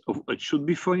suppose, or it should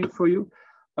be funny for you.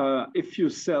 If you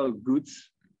sell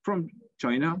goods from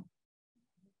China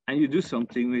and you do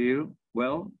something here,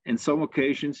 well, in some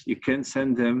occasions, you can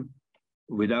send them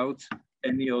without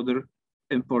any other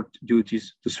import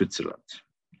duties to Switzerland.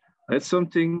 That's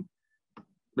something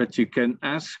that you can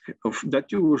ask, of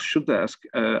that you should ask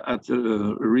at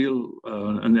a real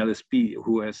an LSP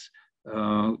who is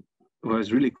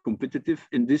really competitive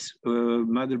in this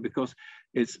matter, because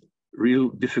it's real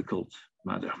difficult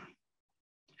matter.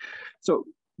 So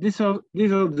these are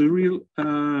the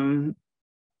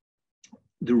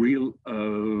real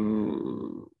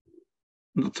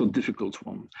not so difficult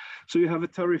one. So you have a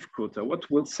tariff quota. What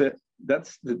will say,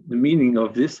 that's the meaning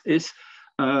of this is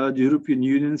the European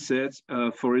Union said,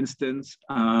 for instance,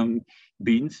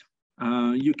 beans,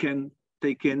 you can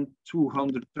take in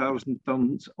 200,000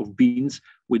 tons of beans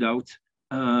without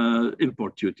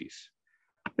import duties.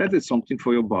 That is something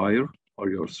for your buyer or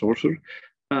your sourcer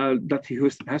that he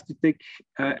has to take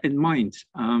in mind.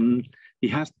 He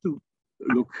has to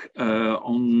look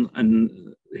on,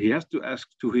 and he has to ask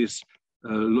to his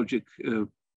logic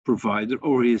provider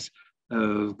or his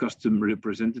custom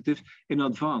representative in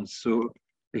advance. So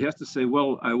he has to say,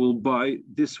 well, I will buy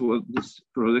this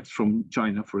product from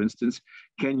China, for instance.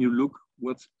 Can you look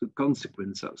what the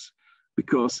consequences?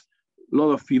 Because a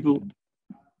lot of people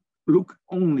look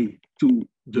only to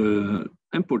the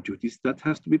import duties that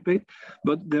has to be paid,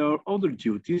 but there are other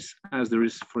duties, as there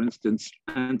is, for instance,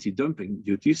 anti-dumping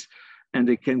duties, and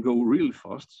they can go really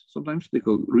fast. Sometimes they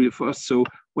go really fast. So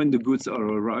when the goods are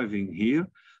arriving here,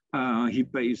 he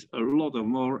pays a lot of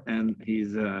more, and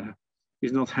he's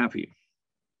not happy.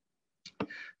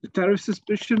 The tariff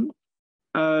suspicion,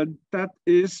 that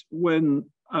is when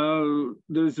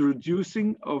there's a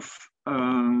reducing of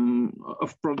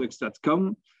products that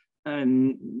come,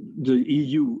 and the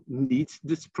EU needs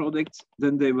this product,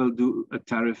 then they will do a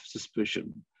tariff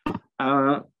suspicion.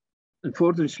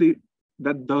 Unfortunately,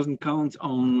 that doesn't count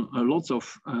on lots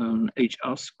of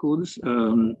ABH-ACE codes,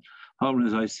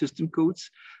 harmonized system codes,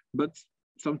 but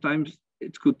sometimes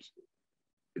it could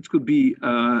be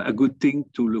a good thing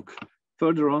to look.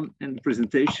 Further on in the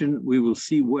presentation, we will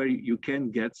see where you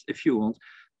can get, if you want,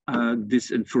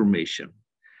 this information.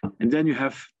 And then you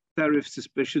have tariff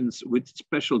suspicions with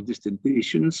special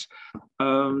destinations.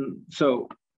 So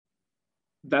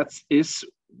that is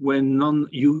when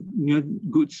non-union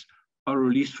goods are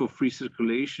released for free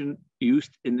circulation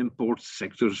used in import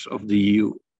sectors of the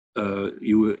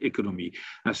EU economy,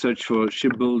 as such for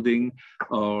shipbuilding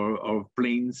or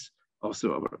planes or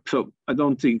so. So I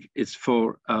don't think it's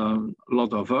for a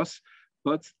lot of us,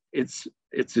 but it's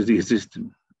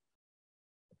existing.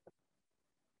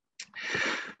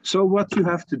 So what you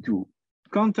have to do,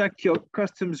 contact your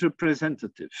customs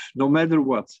representative, no matter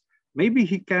what. Maybe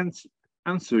he can't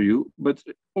answer you, but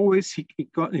always he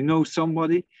knows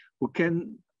somebody who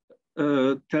can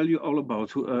tell you all about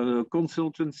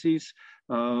consultancies,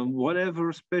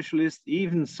 whatever specialists,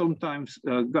 even sometimes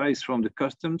guys from the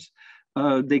customs,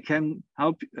 they can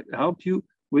help you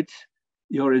with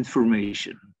your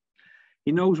information.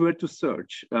 He knows where to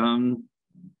search.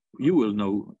 You will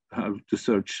know how to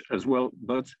search as well,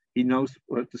 but he knows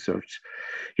where to search.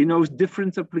 He knows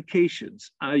different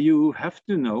applications. You have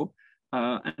to know,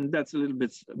 and that's a little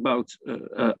bit about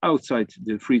outside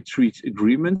the free trade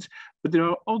agreement, but there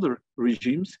are other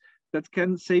regimes that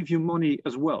can save you money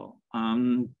as well.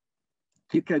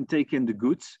 You can take in the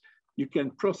goods, you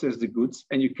can process the goods,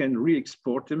 and you can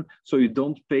re-export them so you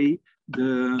don't pay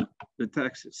the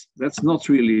taxes. That's not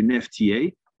really an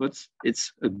FTA, but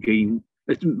it's a gain.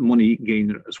 It's money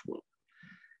gainer as well.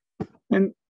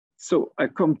 And so I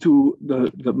come to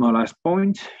my last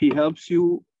point. He helps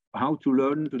you how to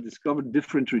learn to discover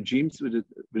different regimes with a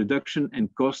reduction in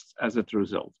costs as a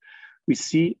result. We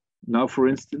see now, for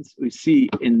instance, we see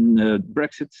in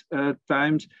Brexit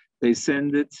times, they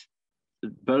send it,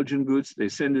 Belgian goods, they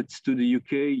send it to the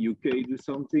UK, UK do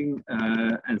something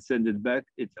and send it back.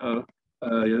 It's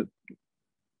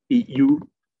EU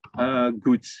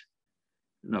goods.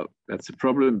 No, that's a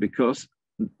problem because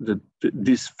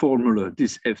this formula,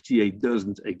 this FTA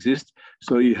doesn't exist.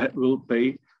 So you will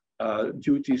pay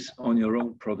duties on your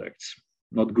own products.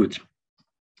 Not good.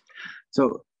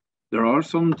 So there are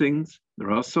some things,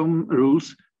 there are some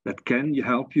rules that can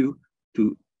help you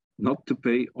to not to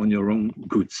pay on your own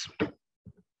goods.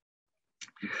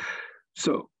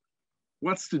 So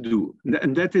what's to do?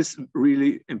 And that is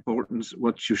really important,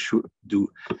 what you should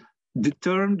do.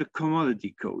 Determine the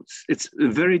commodity codes. It's a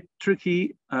very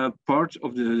tricky part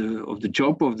of the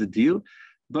job of the deal,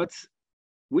 but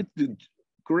with the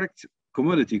correct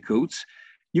commodity codes,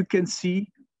 you can see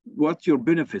what your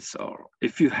benefits are.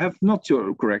 If you have not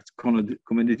your correct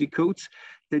commodity codes,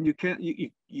 then you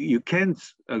can't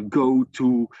go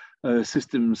to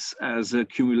systems as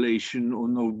accumulation or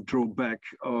no drawback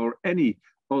or any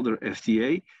other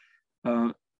FTA.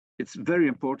 It's very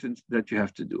important that you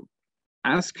have to do.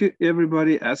 Ask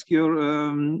everybody, ask your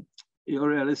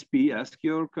LSP, ask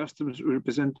your customs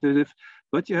representative,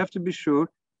 but you have to be sure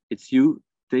it's you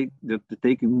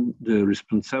taking the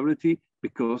responsibility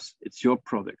because it's your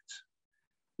product.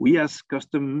 We as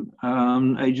custom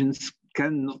agents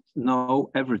cannot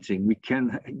know everything. We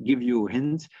can give you a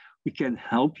hint, we can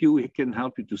help you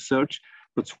to search,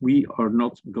 but we are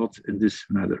not God in this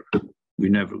matter. We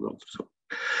never got so.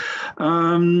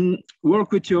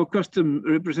 Work with your custom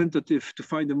representative to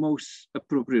find the most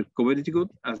appropriate commodity good,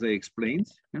 as I explained.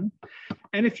 Yeah?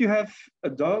 And if you have a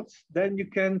doubt, then you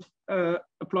can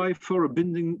apply for a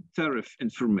binding tariff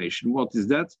information. What is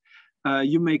that?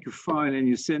 You make a file and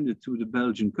you send it to the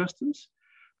Belgian customs,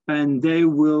 and they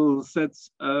will set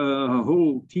a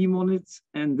whole team on it,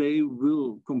 and they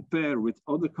will compare with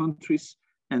other countries,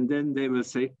 and then they will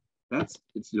say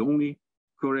it's the only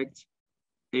correct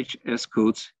HS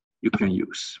codes you can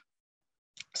use.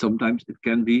 Sometimes it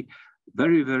can be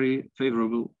very, very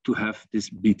favorable to have this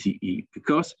BTE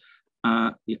because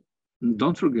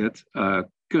don't forget,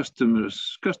 custom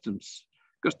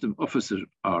officers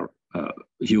are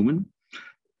human.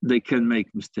 They can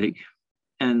make mistake.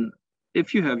 And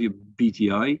if you have your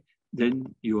BTI,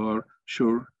 then you are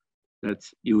sure that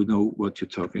you know what you're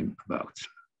talking about.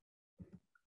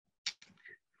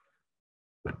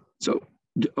 So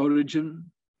the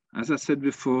origin, as I said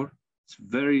before, it's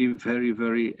very, very,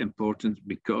 very important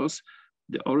because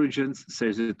the origins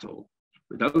says it all.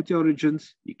 Without the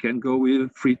origins, you can go with a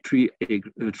free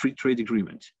trade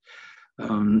agreement.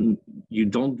 You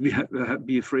don't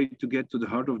be afraid to get to the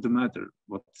heart of the matter.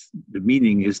 What the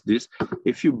meaning is this: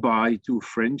 if you buy to a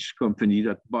French company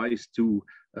that buys to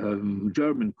a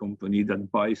German company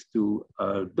that buys to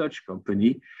a Dutch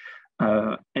company,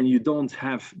 and you don't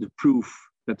have the proof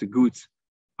that the goods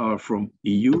are from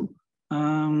EU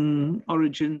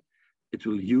origin, it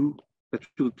will you that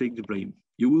will take the blame.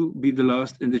 You will be the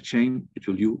last in the chain. It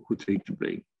will you who take the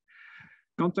blame.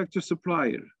 Contact your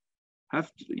supplier.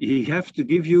 He has to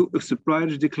give you a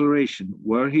supplier's declaration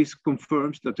where he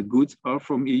confirms that the goods are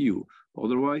from EU.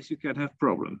 Otherwise, you can have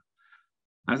problem.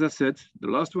 As I said, the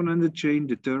last one in the chain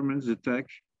determines the tag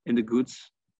in the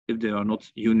goods if they are not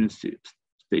union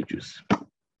status.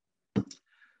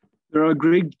 There are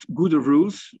good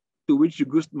rules to which the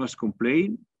goods must comply,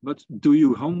 but do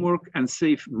your homework and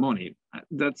save money.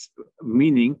 That's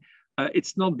meaning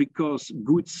it's not because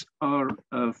goods are,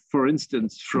 for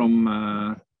instance, from,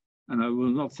 and I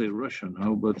will not say Russia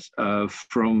now, but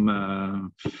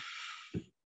from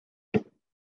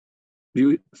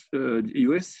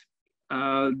US,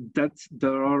 that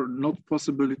there are not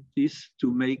possibilities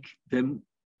to make them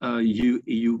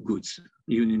EU goods,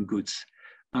 union goods.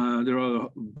 There are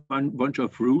a bunch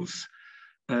of rules.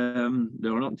 They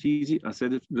are not easy, I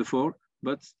said it before,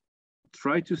 but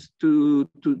try to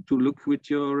look with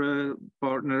your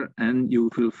partner and you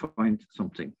will find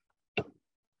something.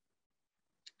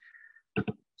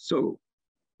 So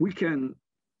we can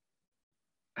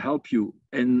help you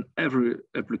in every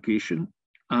application.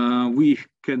 We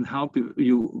can help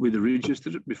you with the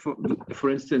register. Before, for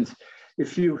instance,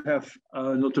 if you have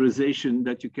an authorization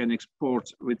that you can export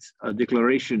with a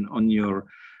declaration on your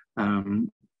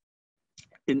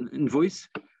invoice,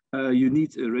 you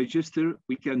need a register.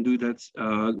 We can do that.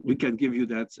 We can give you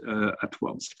that at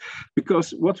once.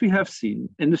 Because what we have seen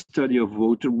in the study of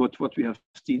Wouter, but what we have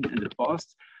seen in the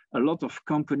past, a lot of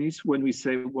companies, when we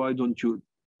say, why don't you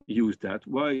use that?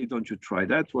 Why don't you try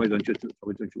that? Why don't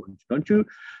you?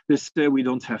 They say we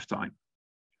don't have time.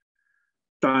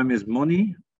 Time is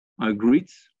money, I agreed,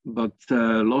 but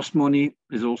lost money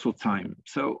is also time.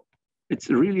 So it's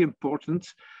really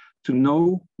important to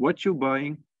know what you're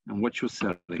buying and what you're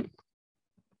selling.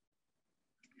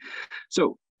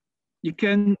 So you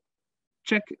can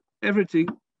check everything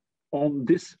on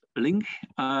this link.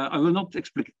 I will not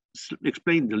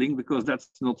explain the link because that's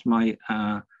not my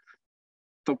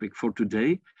topic for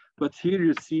today, but here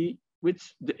you see with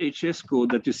the HS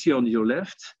code that you see on your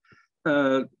left,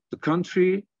 the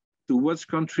country, to what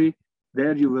country,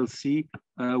 there you will see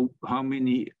how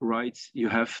many rights you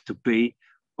have to pay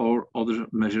or other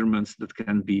measurements that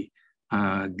can be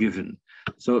given.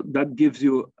 So that gives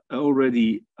you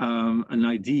already an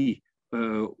idea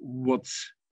what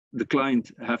the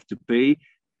client have to pay.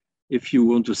 If you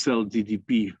want to sell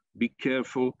DDP, be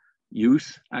careful,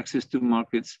 use access to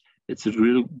markets. It's a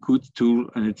real good tool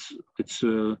and it's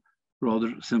a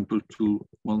rather simple tool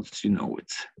once you know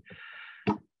it.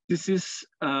 This is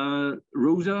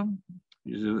Rosa,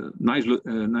 she's a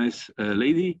nice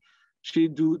lady. She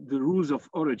do the rules of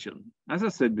origin. As I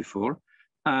said before,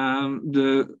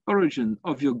 the origin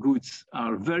of your goods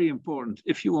are very important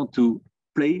if you want to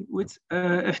play with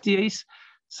FTAs.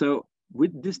 So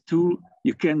with this tool,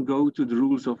 you can go to the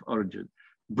rules of origin.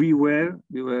 Beware,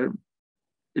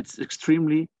 it's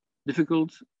extremely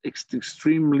difficult,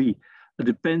 extremely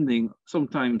depending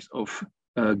sometimes of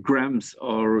grams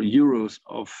or euros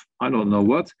of I don't know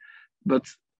what, but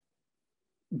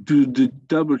do the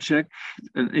double check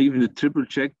and even the triple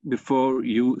check before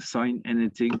you sign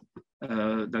anything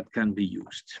that can be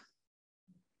used.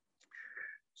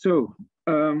 So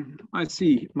I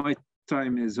see my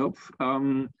time is up.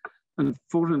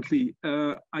 Unfortunately,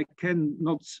 I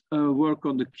cannot work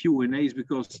on the Q&As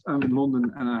because I'm in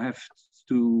London and I have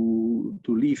to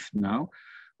leave now.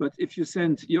 But if you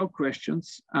send your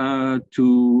questions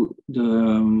to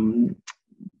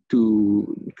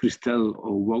Christelle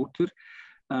or Wouter,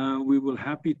 we will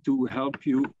happy to help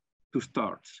you to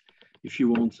start. If you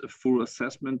want a full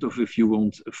assessment or if you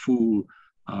want a full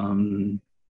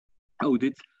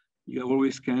audit, you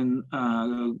always can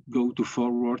go to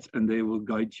Forward and they will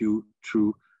guide you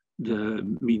through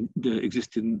the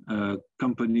existing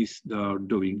companies that are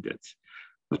doing that.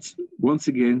 But once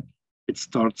again, it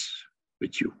starts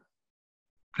with you.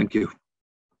 Thank you.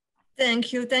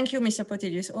 Thank you, Mr.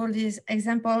 Pottilius. All these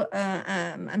examples,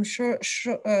 I'm sure,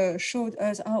 showed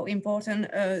us how important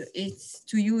it's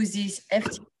to use these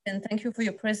FTAs. And thank you for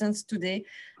your presence today.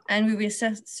 And we will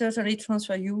certainly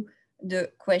transfer you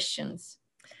the questions.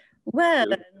 Well,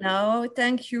 now,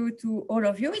 thank you to all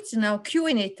of you. It's now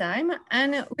Q&A time,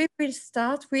 and we will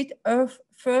start with our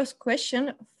first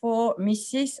question for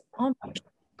Mrs. Emberger.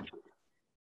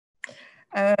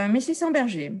 Mrs.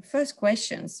 Emberger, first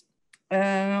questions.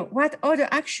 What other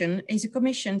action is the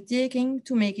Commission taking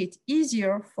to make it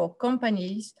easier for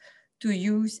companies to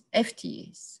use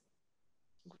FTAs?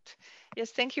 Good.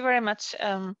 Yes, thank you very much,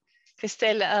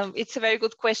 Christelle. It's a very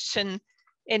good question.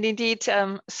 And indeed,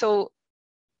 so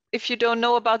if you don't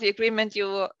know about the agreement,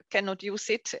 you cannot use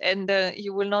it and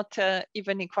you will not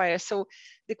even inquire. So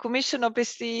the Commission,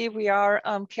 obviously, we are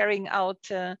carrying out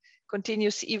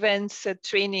continuous events,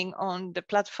 training on the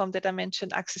platform that I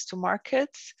mentioned, Access to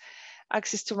Markets.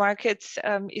 Access to Markets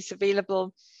is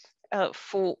available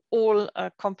for all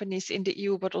companies in the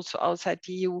EU, but also outside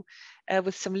the EU,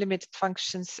 with some limited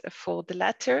functions for the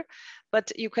latter.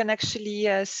 But you can actually,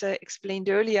 as explained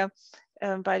earlier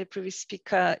by the previous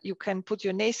speaker, you can put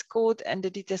your NACE code and the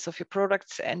details of your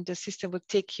products, and the system will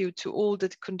take you to all the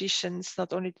conditions,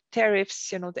 not only the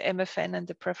tariffs, you know, the MFN and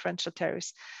the preferential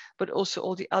tariffs, but also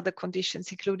all the other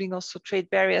conditions, including also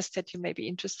trade barriers that you may be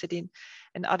interested in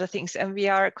and other things. And we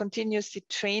are continuously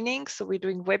training. So we're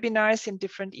doing webinars in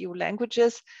different EU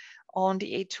languages on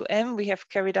the A2M. We have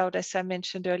carried out, as I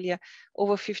mentioned earlier,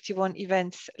 over 51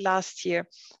 events last year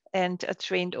and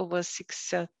trained over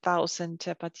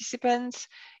 6,000 participants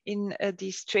in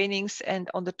these trainings. And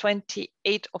on the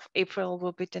 28th of April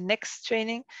will be the next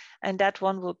training. And that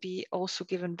one will be also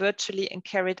given virtually and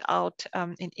carried out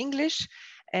in English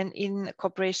and in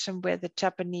cooperation with the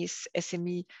Japanese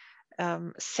SME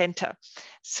center.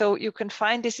 So you can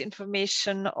find this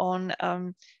information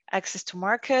on Access to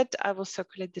Market. I will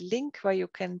circulate the link where you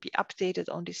can be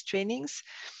updated on these trainings.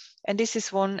 And this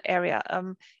is one area.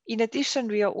 In addition,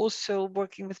 we are also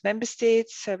working with member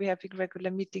states. We're having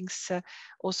regular meetings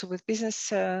also with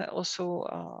business,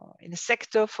 also in a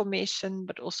sector formation,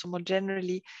 but also more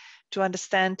generally to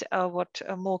understand what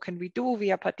more can we do.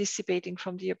 We are participating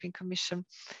from the European Commission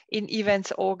in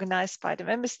events organized by the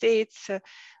member states.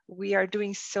 We are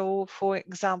doing so, for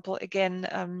example, again,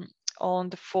 on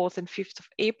the 4th and 5th of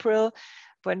April,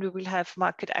 when we will have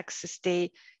Market Access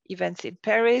Day events in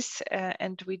Paris.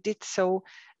 And we did so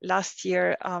last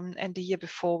year and the year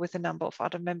before with a number of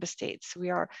other member states. We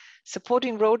are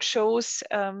supporting roadshows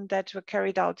that were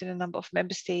carried out in a number of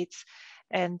member states.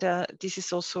 And this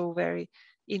is also very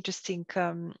interesting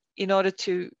in order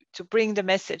to bring the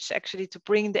message, actually to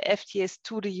bring the FTAs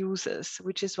to the users,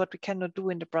 which is what we cannot do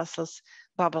in the Brussels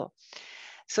bubble.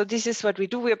 So this is what we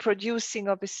do. We are producing,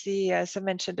 obviously, as I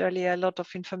mentioned earlier, a lot of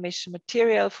information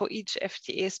material for each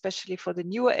FTA, especially for the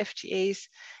newer FTAs,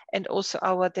 and also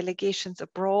our delegations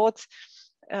abroad.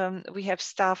 We have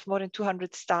staff, more than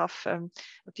 200 staff of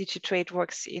DG Trade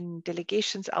works in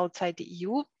delegations outside the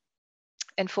EU.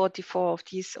 And 44 of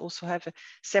these also have a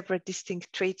separate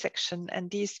distinct trade section. And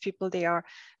these people, they are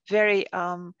very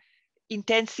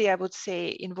intensely, I would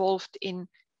say, involved in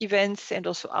events and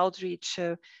also outreach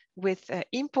with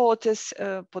importers,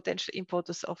 potential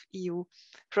importers of EU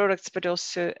products, but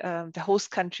also the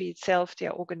host country itself. They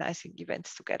are organizing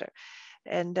events together.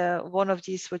 And one of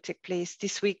these will take place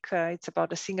this week. It's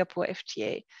about a Singapore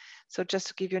FTA. So just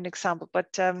to give you an example,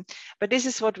 but this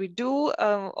is what we do.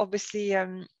 Obviously,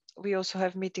 we also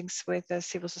have meetings with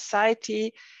civil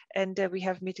society, and we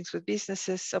have meetings with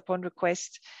businesses upon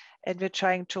request. And we're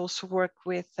trying to also work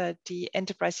with the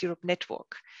Enterprise Europe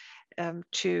Network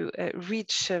to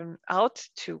reach out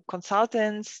to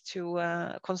consultants, to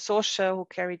consortia who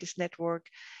carry this network,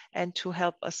 and to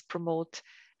help us promote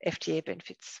FTA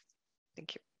benefits.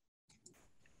 Thank you.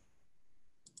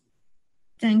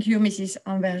 Thank you, Mrs.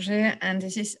 Emberger, and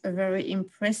this is a very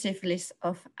impressive list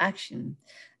of action.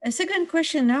 A second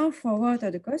question now for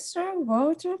Wouter Decoster.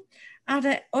 Wouter, are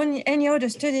there any other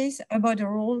studies about the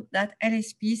role that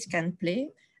LSPs can play,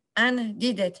 and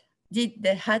did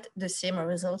they had the same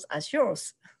results as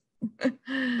yours?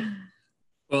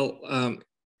 Well,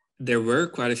 there were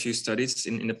quite a few studies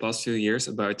in the past few years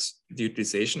about the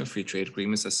utilization of free trade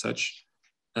agreements as such.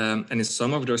 And in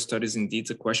some of those studies, indeed,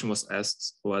 the question was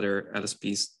asked whether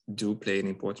LSPs do play an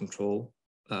important role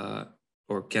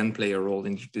or can play a role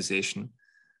in utilization.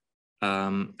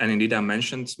 And indeed, I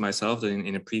mentioned myself that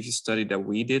in a previous study that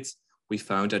we did, we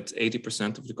found that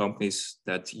 80% of the companies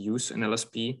that use an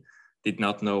LSP did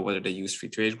not know whether they use free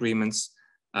trade agreements.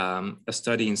 A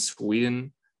study in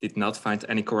Sweden did not find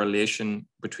any correlation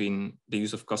between the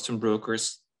use of custom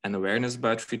brokers and awareness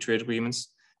about free trade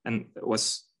agreements. And it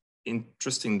was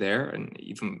interesting there, and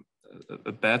even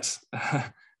a bad,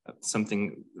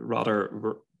 something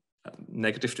rather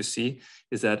negative to see,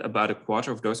 is that about a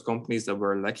quarter of those companies that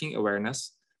were lacking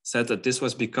awareness said that this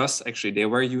was because actually they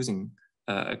were using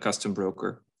a custom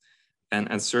broker. And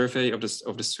a survey of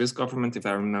the Swiss government, if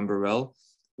I remember well,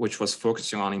 which was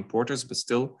focusing on importers, but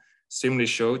still similarly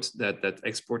showed that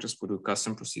exporters who do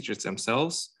custom procedures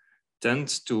themselves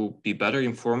tend to be better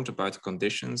informed about the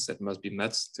conditions that must be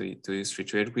met to use free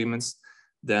trade agreements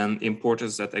than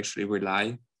importers that actually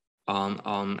rely on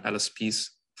LSPs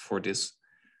for this.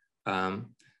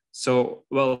 So,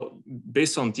 well,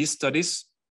 based on these studies,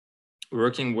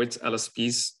 working with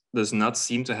LSPs does not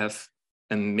seem to have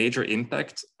a major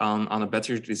impact on a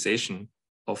better utilization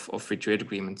of free trade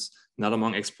agreements, not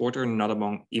among exporters, not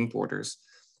among importers.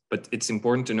 But it's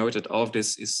important to note that all of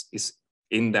this is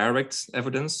indirect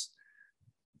evidence.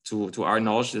 to our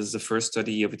knowledge, this is the first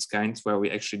study of its kind where we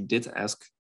actually did ask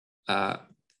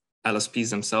LSPs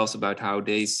themselves about how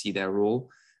they see their role.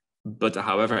 But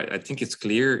however, I think it's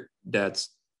clear that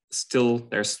still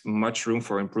there's much room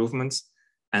for improvements,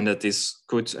 and that this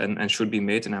could and should be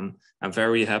made. And I'm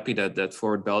very happy that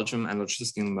FORWARD Belgium and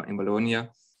Logistics in Wallonia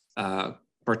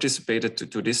participated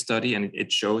to this study, and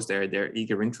it shows their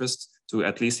eager interest to,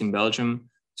 at least in Belgium,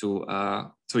 to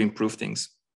improve things.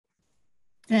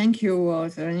 Thank you,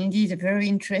 Wouter, and indeed a very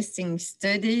interesting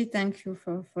study. Thank you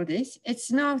for this.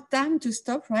 It's now time to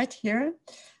stop right here.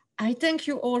 I thank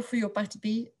you all for your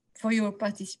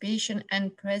participation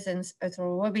and presence at our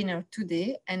webinar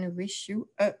today, and wish you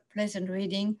a pleasant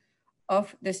reading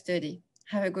of the study.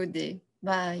 Have a good day.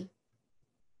 Bye.